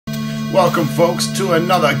Welcome folks to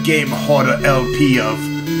another Gamehorder LP of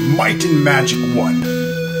Might and Magic 1.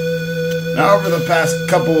 Now over the past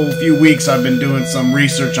few weeks I've been doing some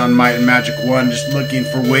research on Might and Magic 1, just looking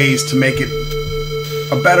for ways to make it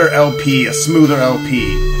a better LP, a smoother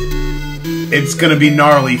LP. It's gonna be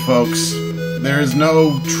gnarly, folks. There is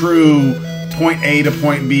no true point A to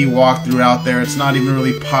point B walkthrough out there. It's not even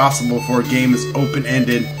really possible for a game as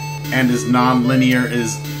open-ended and as non-linear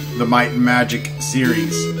as the Might and Magic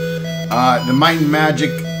series. The Might and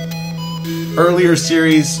Magic earlier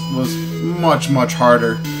series was much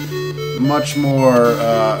harder, much more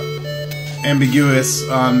ambiguous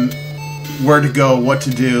on where to go, what to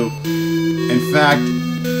do. In fact,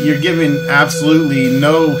 you're given absolutely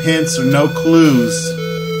no hints or no clues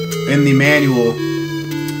in the manual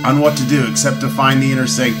on what to do except to find the inner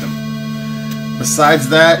sanctum. Besides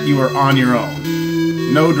that, you are on your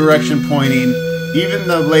own. No direction pointing. Even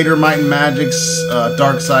the later Might and Magic's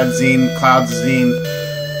Dark Side Zine, Cloud Zine,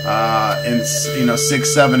 and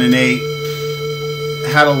 6, 7, and 8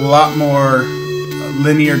 had a lot more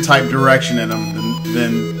linear type direction in them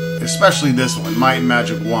than especially this one, Might and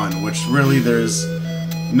Magic 1, which really there's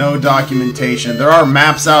no documentation. There are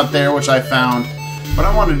maps out there which I found, but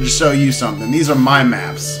I wanted to show you something. These are my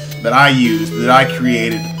maps that I used, that I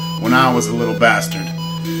created when I was a little bastard.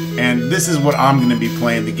 And this is what I'm going to be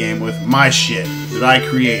playing the game with, my shit that I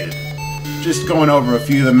created. Just going over a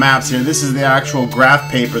few of the maps here. This is the actual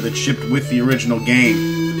graph paper that shipped with the original game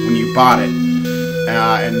when you bought it.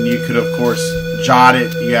 And you could, of course, jot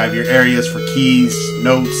it. You have your areas for keys,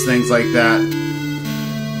 notes, things like that.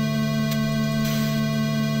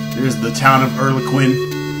 Here's the town of Erlequin.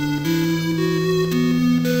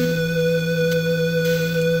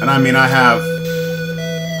 And I mean, I have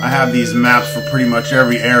these maps for pretty much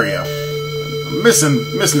every area. I'm missing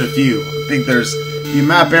a few. I think if you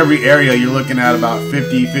map every area, you're looking at about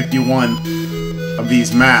 50, 51 of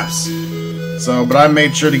these maps. So, but I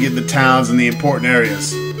made sure to get the towns and the important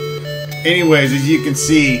areas. Anyways, as you can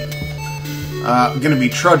see, I'm going to be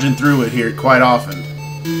trudging through it here quite often.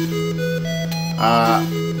 I've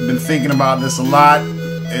been thinking about this a lot.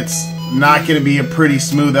 It's not going to be a pretty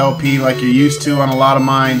smooth LP like you're used to on a lot of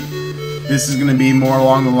mine. This is going to be more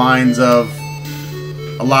along the lines of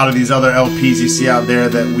a lot of these other LPs you see out there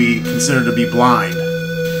that we consider to be blind.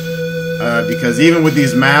 Because even with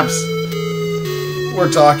these maps,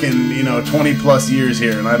 we're talking, 20 plus years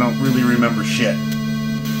here, and I don't really remember shit.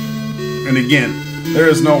 And again, there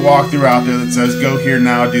is no walkthrough out there that says, go here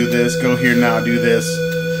now, do this, go here now, do this.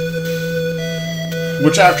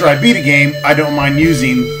 Which after I beat a game, I don't mind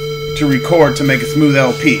using to record to make a smooth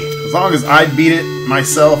LP. As long as I beat it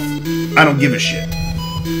myself, I don't give a shit.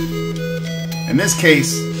 In this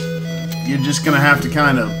case, you're just going to have to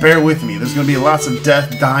kind of bear with me. There's going to be lots of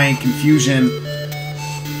death, dying, confusion,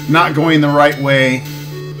 not going the right way.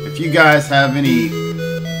 If you guys have any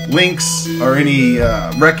links or any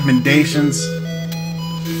recommendations,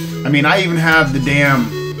 I mean, I even have the damn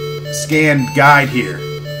scanned guide here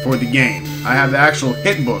for the game. I have the actual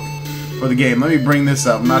hit book for the game. Let me bring this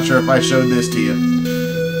up. I'm not sure if I showed this to you.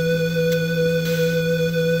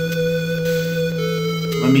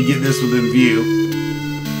 Let me get this within view,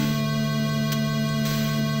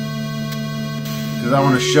 because I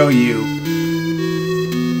want to show you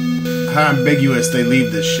how ambiguous they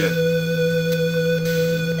leave this shit.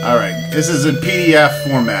 Alright, this is in PDF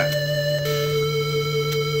format.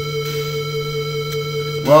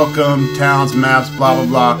 Welcome, towns, maps, blah blah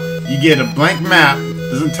blah. You get a blank map,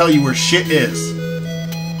 doesn't tell you where shit is.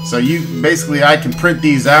 So I can print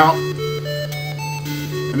these out,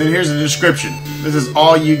 and then here's a description. This is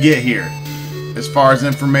all you get here as far as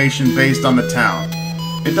information based on the town.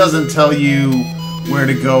 It doesn't tell you where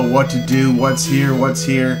to go, what to do, what's here, what's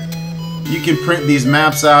here. You can print these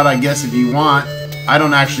maps out, I guess, if you want. I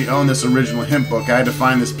don't actually own this original hint book. I had to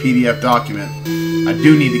find this PDF document. I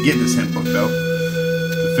do need to get this hint book, though,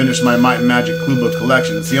 to finish my Might and Magic clue book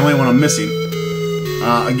collection. It's the only one I'm missing.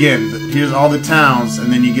 Again, here's all the towns,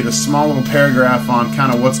 and then you get a small little paragraph on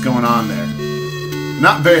kind of what's going on there.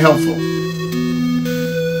 Not very helpful.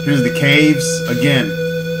 Here's the caves. Again,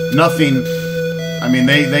 nothing. I mean,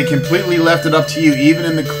 they completely left it up to you, even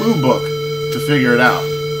in the clue book, to figure it out.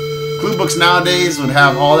 Clue books nowadays would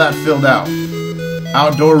have all that filled out.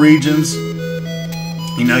 Outdoor regions.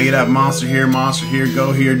 You'd have monster here,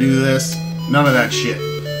 go here, do this. None of that shit.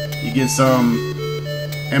 You get some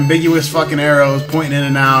ambiguous fucking arrows pointing in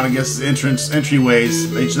and out. I guess entryways.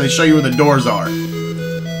 They show you where the doors are.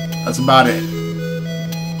 That's about it.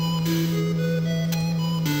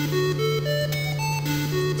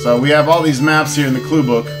 So we have all these maps here in the clue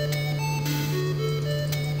book.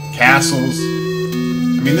 Castles.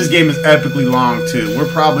 I mean, this game is epically long, too.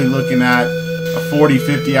 We're probably looking at a 40,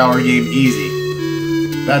 50-hour game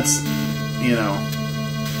easy. That's, you know...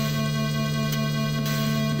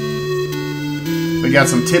 We got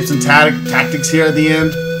some tips and tactics here at the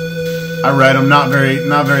end. I read them, not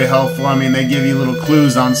very helpful. I mean, they give you little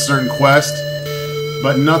clues on certain quests,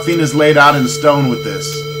 but nothing is laid out in stone with this.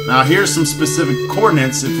 Now, here's some specific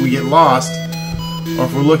coordinates if we get lost, or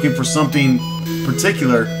if we're looking for something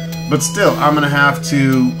particular. But still, I'm gonna have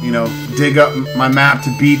to, you know, dig up my map to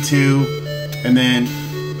B2, and then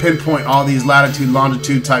pinpoint all these latitude,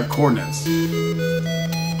 longitude type coordinates.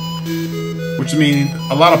 Which means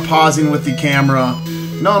a lot of pausing with the camera.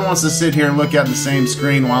 No one wants to sit here and look at the same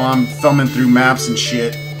screen while I'm thumbing through maps and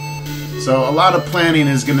shit. So a lot of planning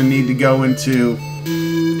is going to need to go into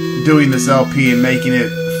doing this LP and making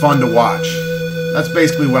it fun to watch. That's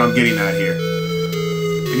basically what I'm getting at here.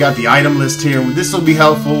 We got the item list here. This will be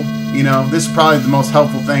helpful. You know, this is probably the most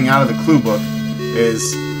helpful thing out of the clue book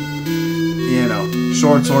is, you know,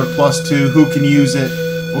 short sword +2, who can use it,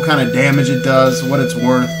 what kind of damage it does, what it's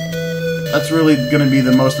worth. That's really going to be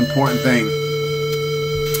the most important thing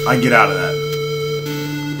I get out of that.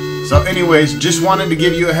 So anyways, just wanted to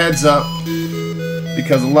give you a heads up,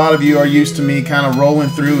 because a lot of you are used to me kind of rolling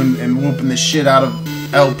through and whooping the shit out of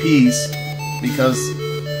LPs, because,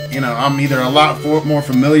 you know, I'm either a lot more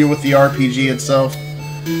familiar with the RPG itself.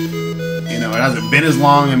 You know, it hasn't been as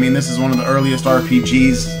long. I mean, this is one of the earliest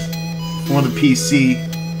RPGs for the PC.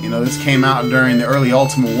 You know, this came out during the early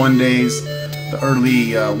Ultima 1 days, the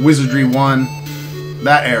early Wizardry 1,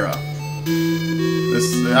 that era.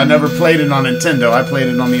 I never played it on Nintendo. I played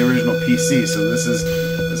it on the original PC, so this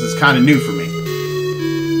is kind of new for me.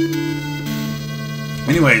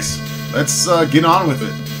 Anyways, let's get on with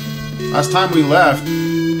it. Last time we left,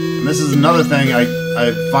 and this is another thing I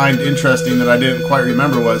find interesting that I didn't quite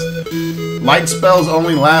remember, was light spells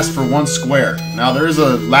only last for 1 square. Now there is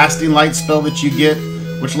a lasting light spell that you get,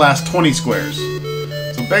 which lasts 20 squares.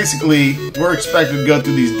 So basically, we're expected to go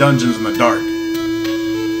through these dungeons in the dark.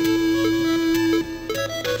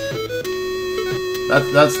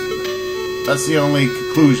 That's the only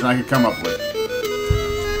conclusion I could come up with.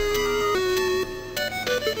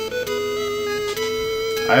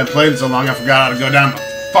 I haven't played it so long I forgot how to go down the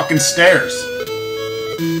fucking stairs.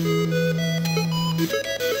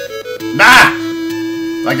 Nah!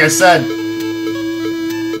 Like I said,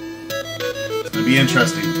 it's gonna be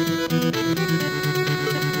interesting.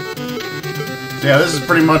 So yeah, this is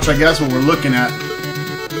pretty much, I guess, what we're looking at.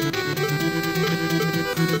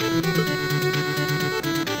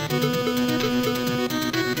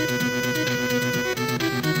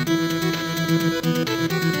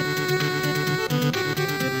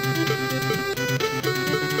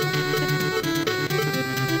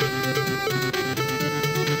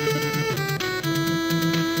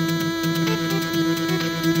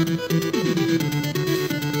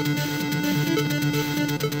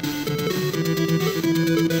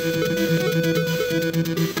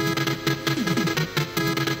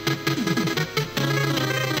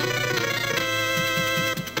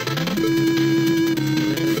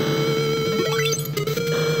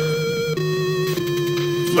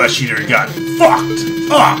 Flesh Eater got fucked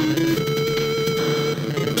up!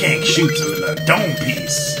 Gank shoots him in the dome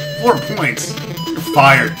piece. 4 points. You're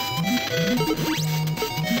fired.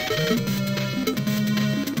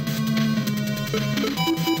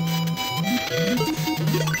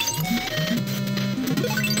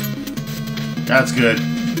 That's good.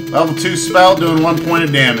 Level 2 spell doing 1 point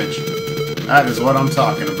of damage. That is what I'm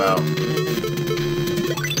talking about.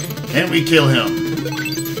 Can we kill him?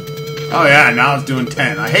 Oh yeah, now it's doing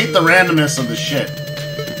 10. I hate the randomness of the shit.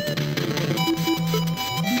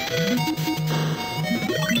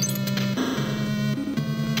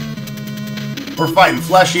 We're fighting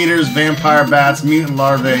flesh eaters, vampire bats, mutant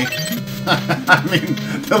larvae. I mean,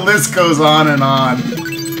 the list goes on and on.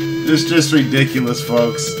 It's just ridiculous,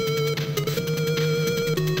 folks.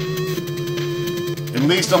 At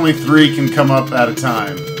least only 3 can come up at a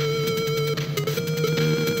time.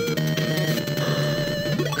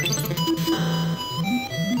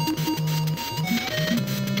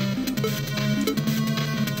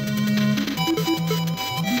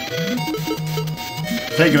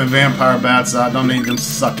 Taking the vampire bats out, don't need them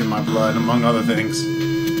sucking my blood, among other things.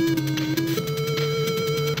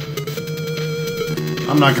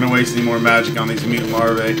 I'm not going to waste any more magic on these mutant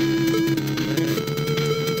larvae.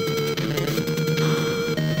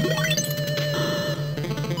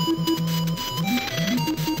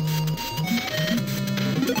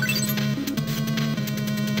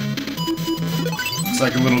 Looks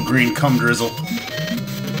like a little green cum drizzle.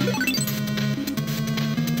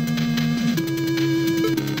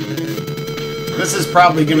 This is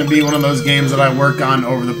probably going to be one of those games that I work on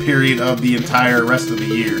over the period of the entire rest of the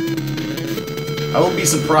year. I won't be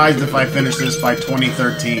surprised if I finish this by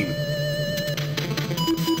 2013.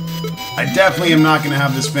 I definitely am not going to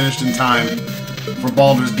have this finished in time for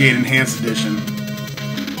Baldur's Gate Enhanced Edition,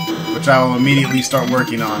 which I will immediately start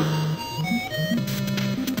working on.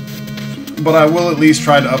 But I will at least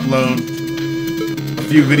try to upload a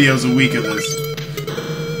few videos a week of this,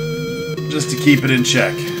 just to keep it in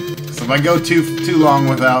check. So if I go too long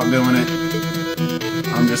without doing it,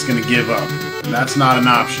 I'm just going to give up. And that's not an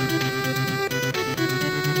option.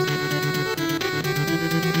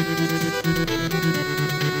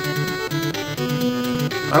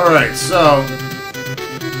 Alright, so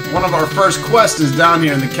one of our first quests is down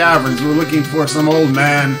here in the caverns. We're looking for some old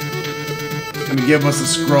man who's going to give us a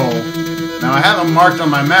scroll. Now, I have him marked on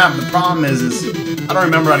my map. The problem is I don't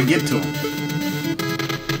remember how to get to him.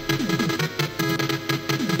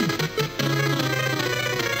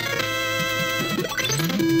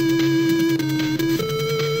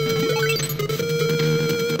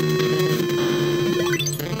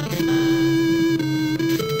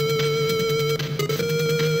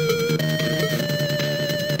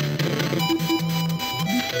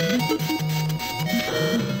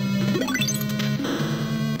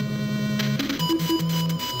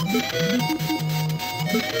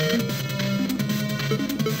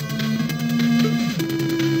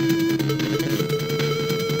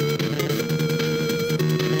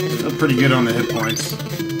 Still pretty good on the hit points.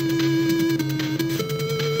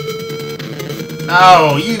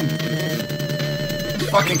 Oh, you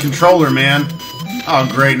fucking controller, man. Oh,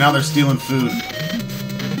 great. Now they're stealing food.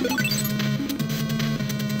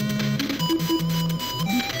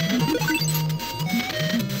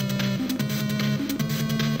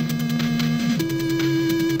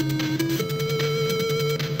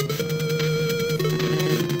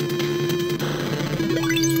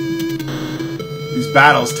 These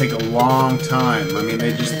battles take a long time. I mean,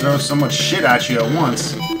 they just throw so much shit at you at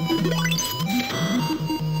once.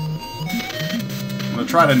 I'm gonna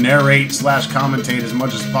try to narrate / commentate as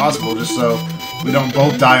much as possible just so we don't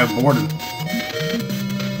both die of boredom.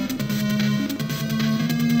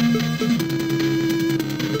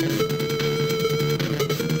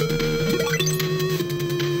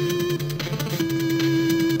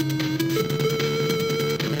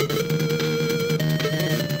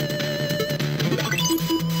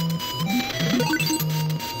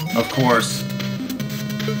 Of course.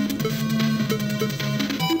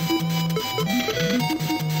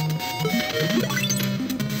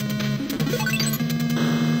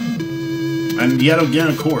 And yet again,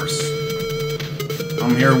 of course.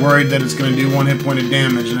 I'm here worried that it's going to do 1 hit point of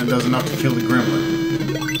damage and it does enough to kill the gremlin.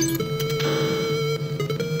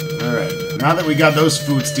 Alright, now that we got those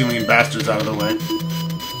food-stealing bastards out of the way.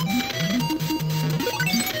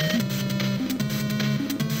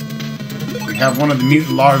 We have one of the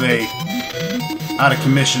mutant larvae out of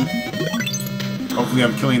commission. Hopefully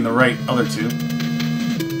I'm killing the right other two.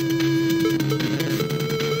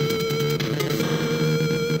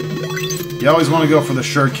 You always want to go for the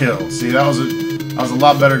sure kill. See, that was a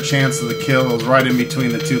lot better chance of the kill. It was right in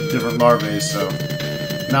between the two different larvae, so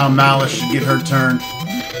now Malice should get her turn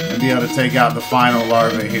and be able to take out the final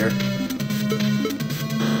larvae here.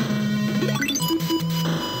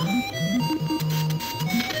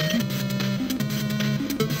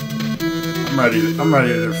 I'm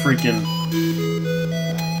ready to freaking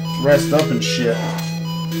rest up and shit.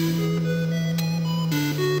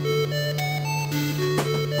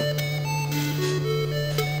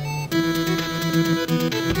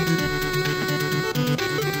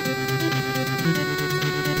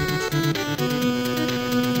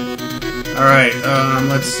 Alright,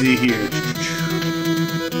 let's see here.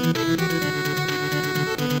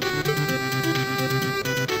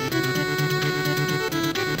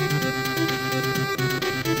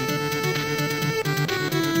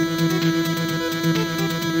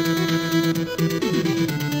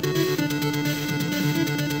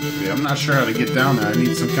 Yeah, I'm not sure how to get down there. I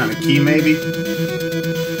need some kind of key, maybe?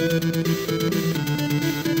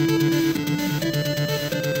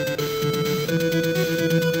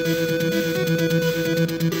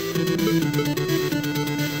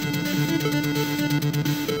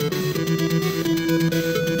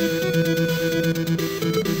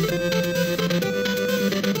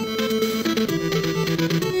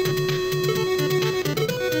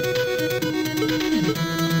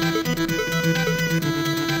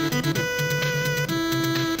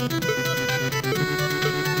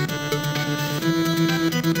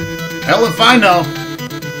 Hell if I know.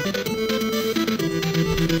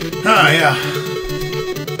 Yeah.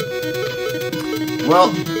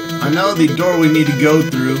 Well, I know the door we need to go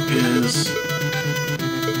through is...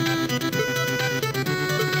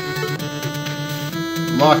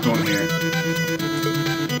 locked on here.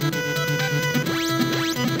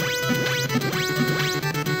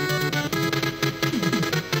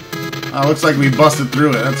 Oh, looks like we busted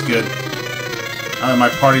through it. That's good. My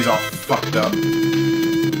party's all fucked up.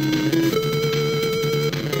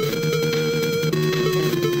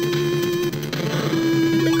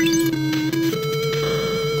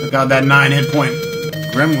 Took out that 9 hit point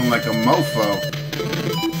gremlin like a mofo.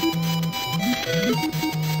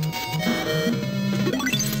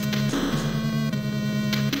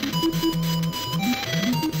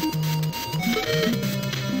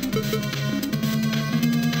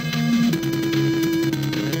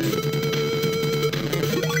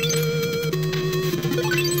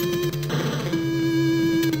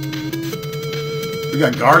 We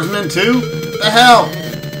got guardsmen too? What the hell?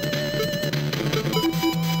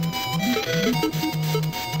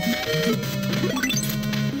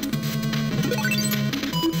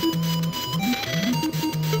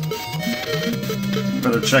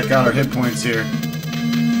 Better check out our hit points here.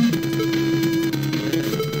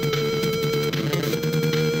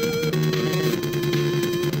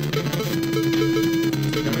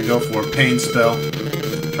 Gonna go for a pain spell.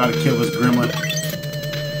 Try to kill this gremlin.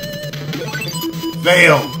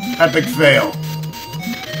 Fail! Epic fail.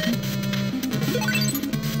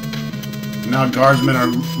 Now guardsmen are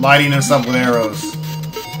lighting us up with arrows.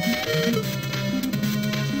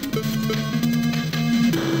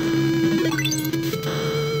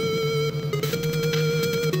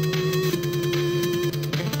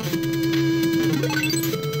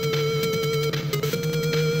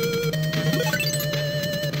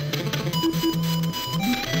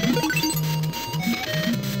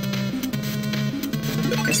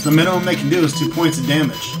 The minimum they can do is 2 points of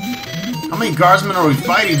damage. How many guardsmen are we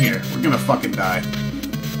fighting here? We're gonna fucking die.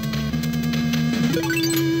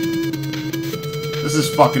 This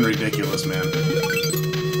is fucking ridiculous, man.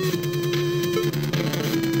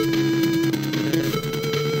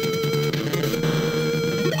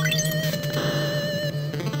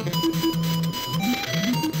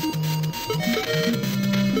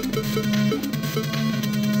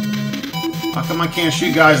 How come I can't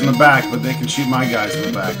shoot guys in the back, but they can shoot my guys in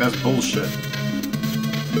the back? That's bullshit.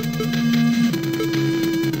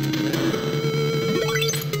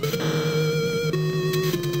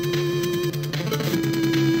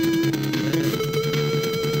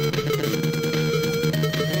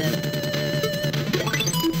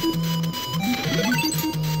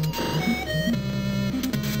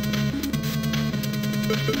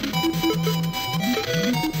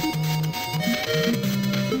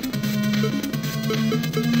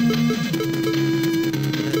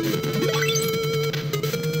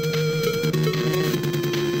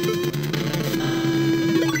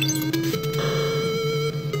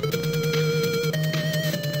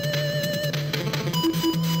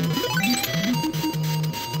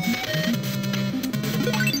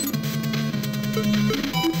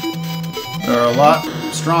 They're a lot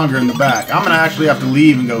stronger in the back. I'm gonna actually have to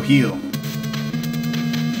leave and go heal.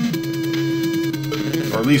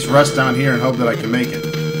 Or at least rest down here and hope that I can make it.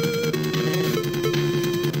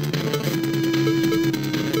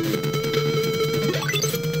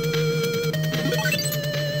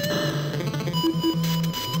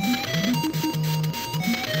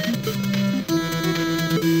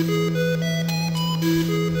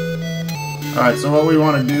 Alright, so what we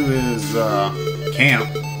want to do is camp.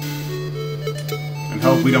 And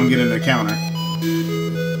hope we don't get an encounter.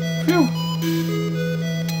 Phew.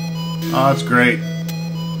 Oh, that's great.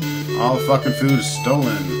 All the fucking food is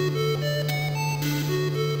stolen.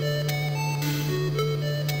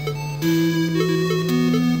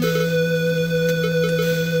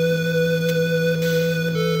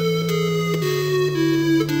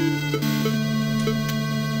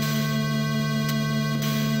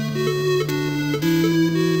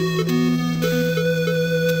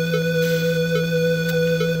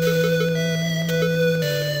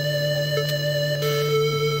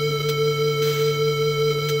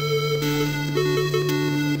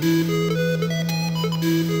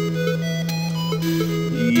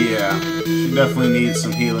 Yeah, she definitely needs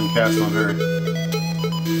some healing cast on her.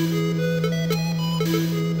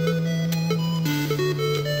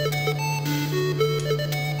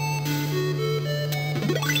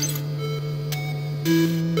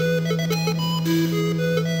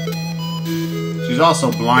 She's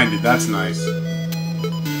also blinded, that's nice.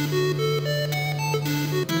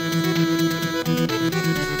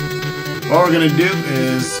 What we're gonna do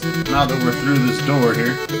is, now that we're through this door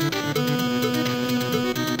here,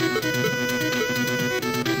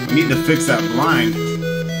 I need to fix that blind.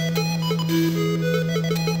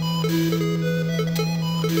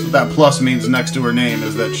 So what that plus means next to her name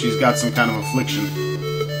is that she's got some kind of affliction.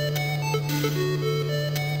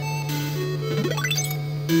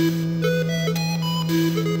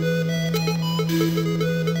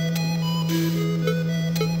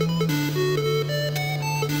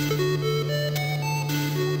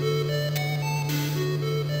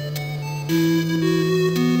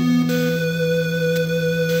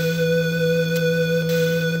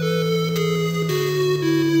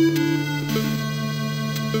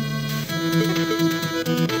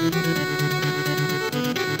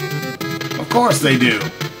 Of course they do.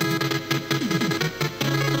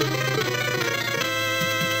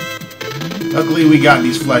 Luckily we got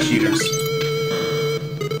these flesh eaters.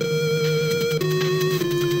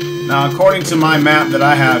 Now according to my map that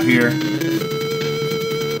I have here,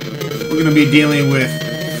 we're going to be dealing with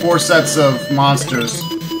 4 sets of monsters.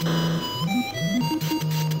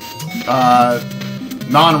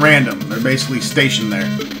 Non-random. They're basically stationed there.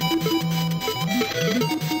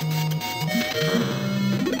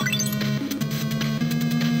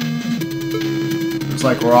 Looks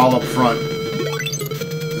like we're all up front.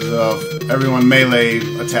 This is everyone melee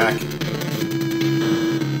attack.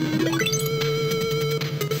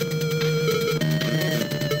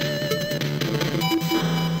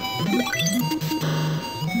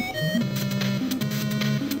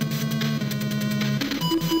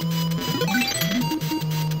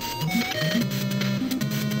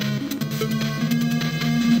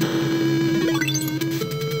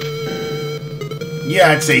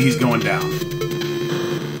 Yeah, I'd say he's going down.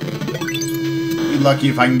 Be lucky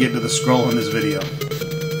if I can get to the scroll in this video.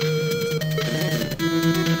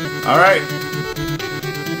 Alright.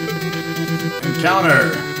 Encounter.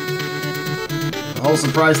 The whole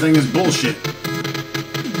surprise thing is bullshit.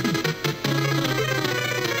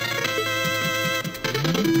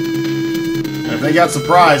 And if they got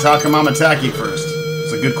surprised, how come I'm attacking first?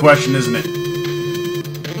 It's a good question, isn't it?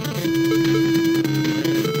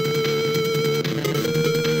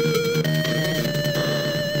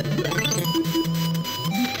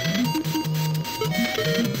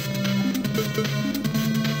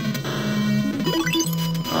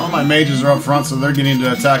 My mages are up front, so they're getting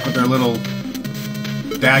to attack with their little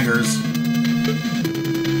daggers.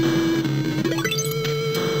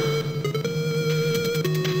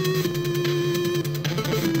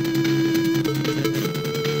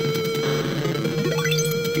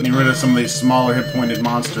 Getting rid of some of these smaller hit-pointed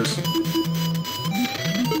monsters.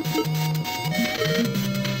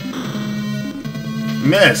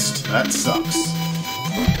 Missed! That sucks.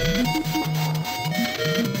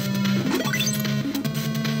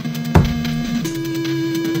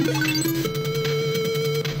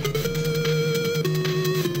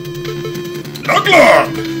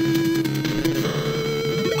 Glug!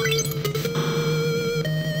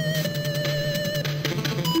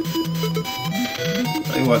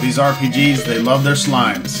 Tell you what, these RPGs, they love their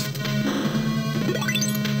slimes.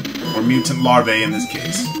 Or mutant larvae in this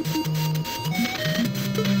case.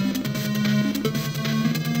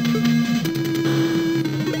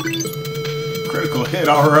 Critical hit,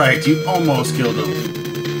 alright, you almost killed him.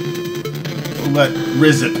 We'll let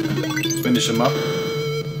Rizip finish him up.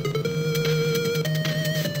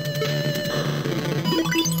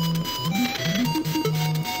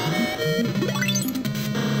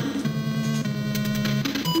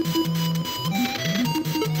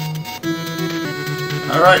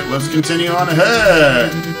 Alright, let's continue on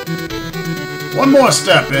ahead. One more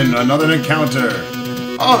step in another encounter.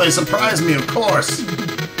 Oh, they surprised me, of course.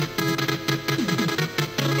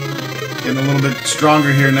 Getting a little bit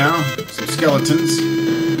stronger here now. Some skeletons.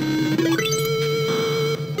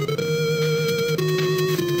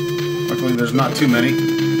 Luckily, there's not too many.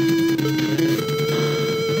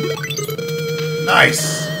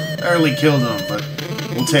 Nice! Barely killed them, but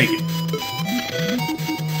we'll take it.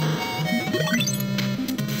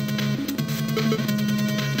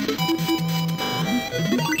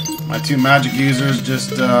 My 2 magic users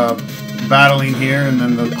just battling here, and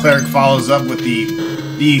then the cleric follows up with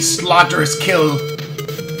the slaughterous kill.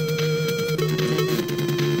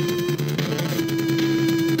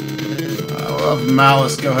 I'll have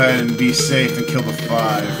Malice go ahead and be safe and kill the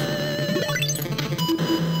 5.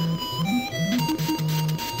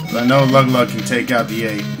 I know Lug can take out the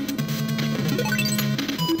 8.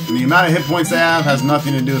 And the amount of hit points they have has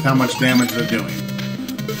nothing to do with how much damage they're doing.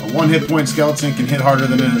 A 1 hit point skeleton can hit harder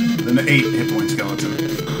than an 8 hit point skeleton.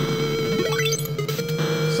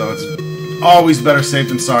 So it's always better safe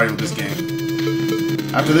than sorry with this game.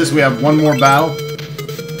 After this we have 1 more battle.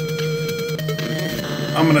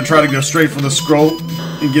 I'm going to try to go straight for the scroll.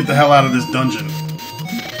 and get the hell out of this dungeon.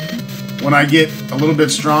 When I get a little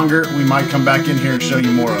bit stronger, we might come back in here and show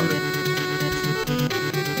you more of it.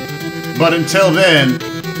 But until then...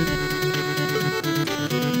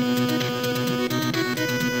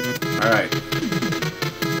 Alright.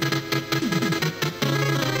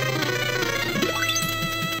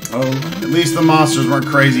 Oh, at least the monsters weren't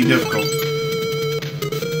crazy difficult.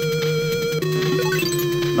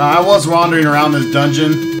 Now, I was wandering around this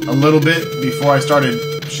dungeon a little bit before I started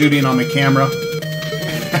shooting on the camera.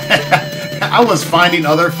 I was finding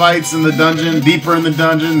other fights in the dungeon, deeper in the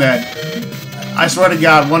dungeon, that I swear to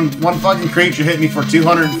God, one fucking creature hit me for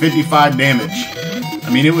 255 damage. I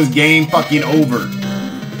mean, it was game fucking over.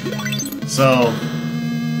 So,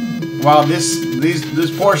 while this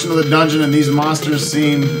portion of the dungeon and these monsters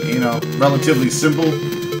seem, you know, relatively simple,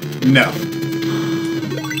 no.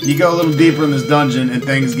 You go a little deeper in this dungeon and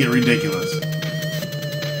things get ridiculous.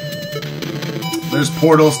 There's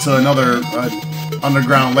portals to another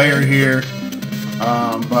underground layer here.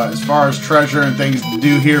 But as far as treasure and things to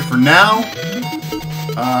do here for now,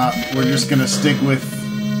 we're just gonna stick with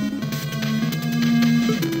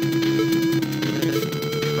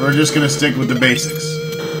the basics.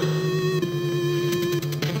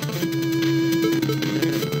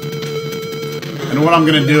 And what I'm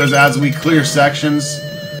gonna do is, as we clear sections,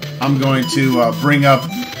 I'm going to bring up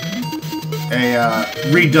a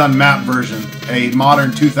redone map version, a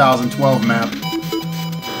modern 2012 map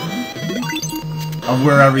of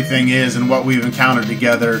where everything is and what we've encountered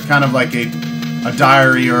together. Kind of like a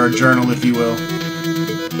diary or a journal, if you will.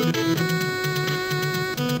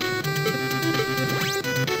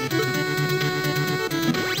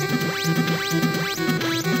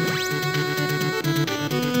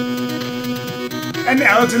 An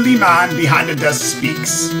elderly man behind a desk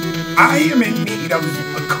speaks. I am in need of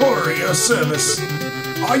a courier service.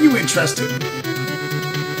 Are you interested?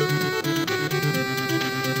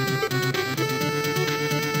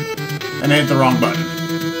 And I hit the wrong button.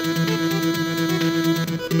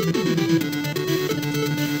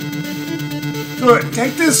 Good.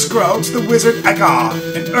 Take this scroll to the wizard Agar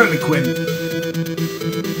in Erlequin.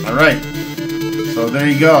 Alright. So there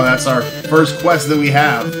you go. That's our first quest that we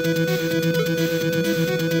have.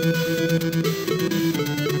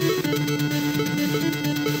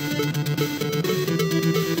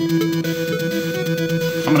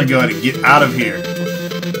 I'm gonna go ahead and get out of here.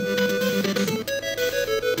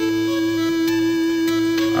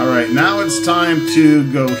 Alright, now it's time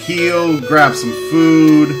to go heal, grab some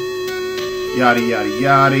food, yada yada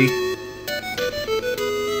yada.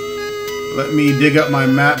 Let me dig up my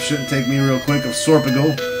map, shouldn't take me real quick, of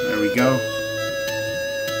Sorpigal. There we go.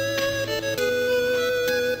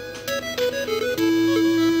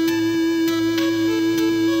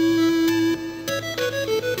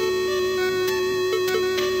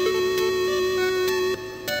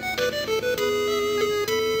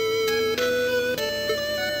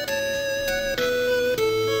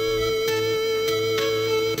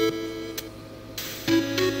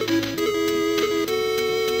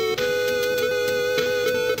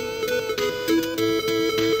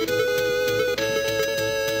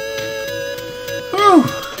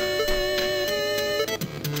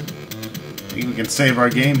 I think we can save our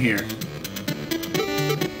game here.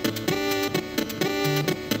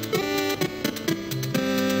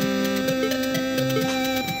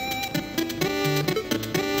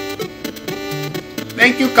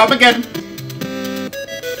 Thank you, come again.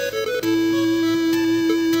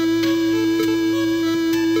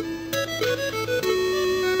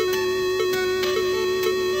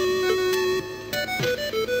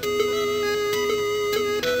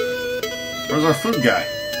 Where's our food guy?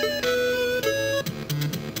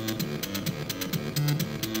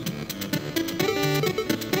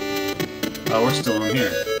 Oh, we're still in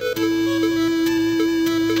here.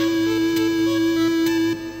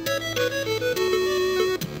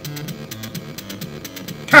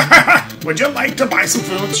 Would you like to buy some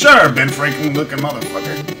food? Sure, Ben Franklin looking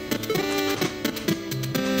motherfucker.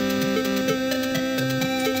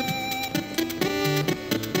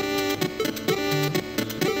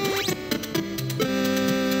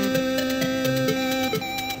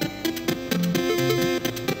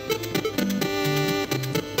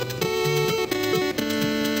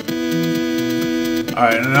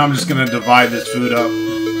 Alright, and now I'm just gonna divide this food up.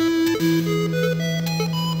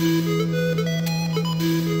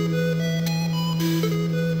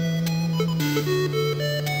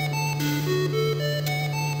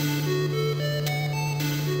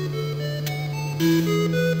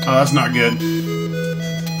 Oh, that's not good.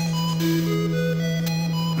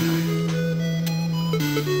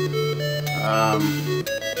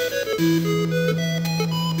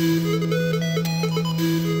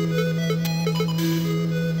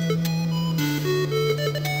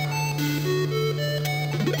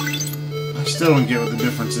 still don't get what the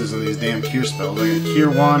difference is in these damn cure spells. I got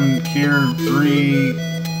cure 1, cure 3. I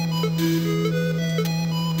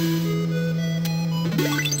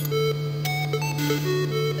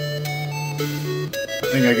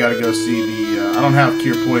think I gotta go see the... I don't have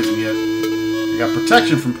cure poison yet. I got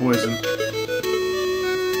protection from poison,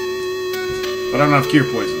 but I don't have cure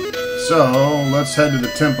poison. So, let's head to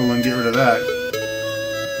the temple and get rid of that.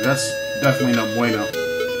 That's definitely no bueno.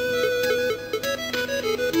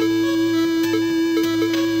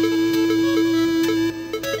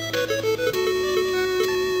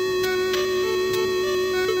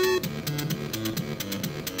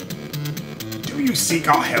 Do you seek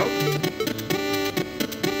our help?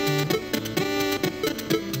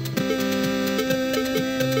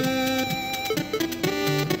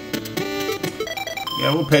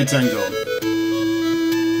 Yeah, we'll pay 10 gold.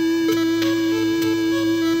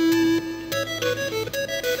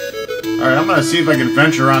 Alright, I'm gonna see if I can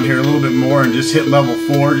venture around here a little bit more and just hit level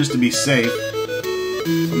 4 just to be safe.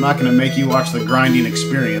 So I'm not gonna make you watch the grinding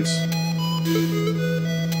experience.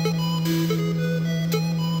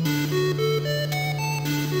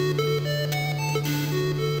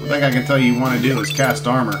 One thing I can tell you want to do is cast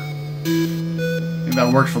armor. I think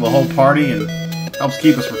that works for the whole party and helps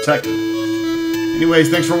keep us protected. Anyways,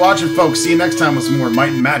 thanks for watching, folks. See you next time with some more Might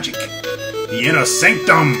and Magic. The Inner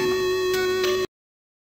Sanctum!